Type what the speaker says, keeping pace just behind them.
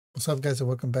What's up, guys, and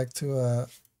welcome back to a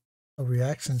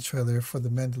reaction trailer for the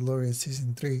Mandalorian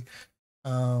season 3.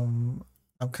 I'm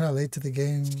kind of late to the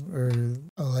game, or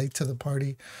late to the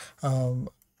party.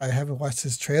 I haven't watched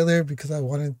this trailer because I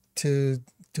wanted to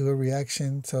do a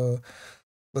reaction. So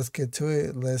let's get to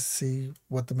it. Let's see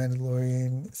what the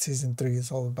Mandalorian season 3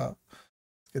 is all about.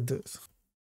 Let's get to this.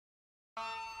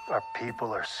 Our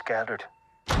people are scattered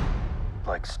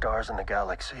like stars in the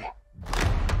galaxy.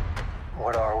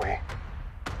 What are we?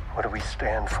 What do we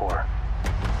stand for?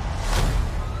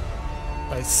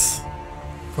 Nice.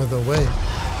 For the way.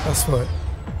 That's what.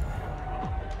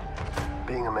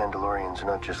 Being a Mandalorian's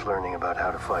not just learning about how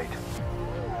to fight.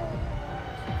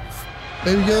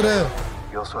 Baby Yoda.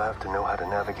 You also have to know how to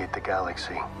navigate the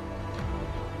galaxy.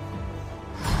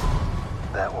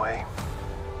 That way,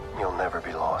 you'll never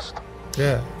be lost.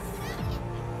 Yeah.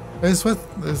 It's what?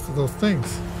 It's those things.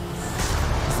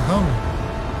 It's the helmet.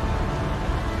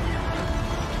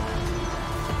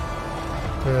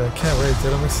 Yeah, I can't wait,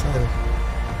 dude. I'm excited.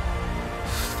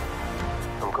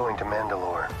 I'm going to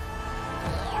Mandalore.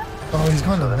 Oh, he's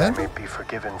going so to that I Mandalore? may be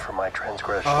forgiven for my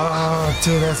transgressions. Oh,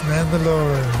 dude, that's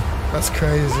Mandalorian. That's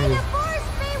crazy. May the Force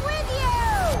be with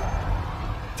you!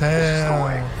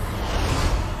 Damn.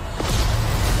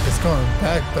 It's going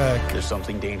back. There's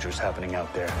something dangerous happening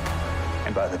out there.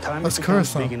 And by the time That's it becomes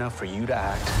Coruscant. big enough for you to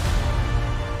act,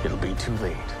 it'll be too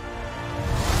late.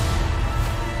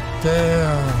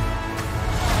 Damn.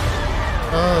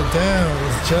 Oh, damn.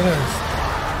 It's Jedi.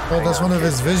 Oh, that's one of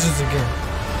his visions again.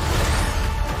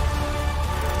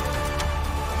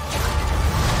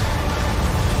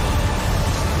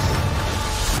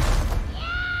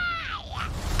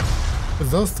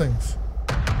 It's those things.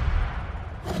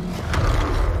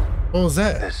 What was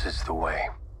that? This is the way.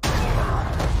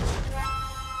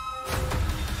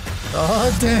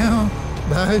 Oh, damn.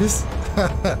 Nice.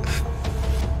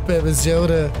 Baby's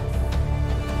Yoda.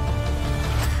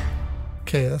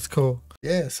 Okay, that's cool.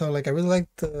 Yeah, so like I really like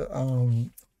the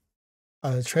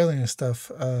trailer and stuff.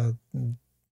 That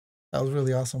was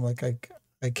really awesome. Like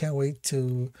I can't wait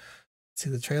to see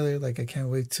the trailer. Like I can't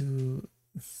wait to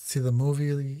see the movie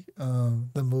to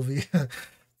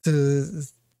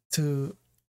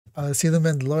see the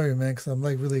Mandalorian, man, because I'm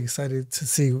like really excited to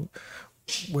see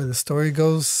where the story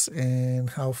goes and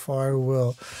how far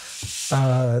will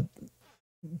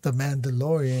the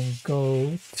Mandalorian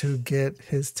go to get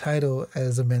his title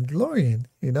as a Mandalorian,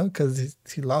 you know, because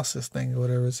he lost this thing or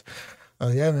whatever.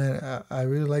 Yeah, man, I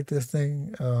really like this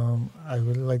thing. I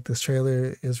really like this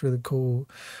trailer. It's really cool.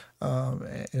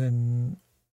 And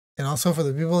also for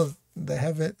the people that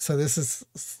haven't, so this is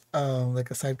like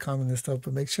a side comment and stuff,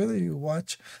 but make sure that you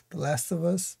watch The Last of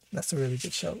Us. That's a really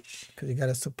good show because you got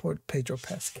to support Pedro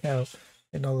Pascal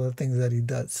and all the things that he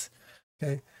does.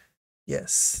 Okay.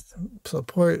 Yes,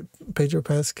 support Pedro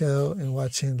Pascal and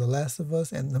watching The Last of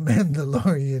Us and The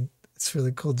Mandalorian. It's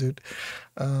really cool, dude.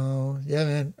 Yeah,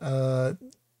 man.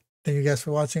 Thank you guys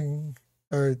for watching,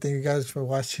 or thank you guys for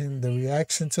watching the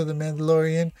reaction to The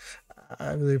Mandalorian.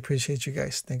 I really appreciate you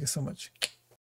guys. Thank you so much.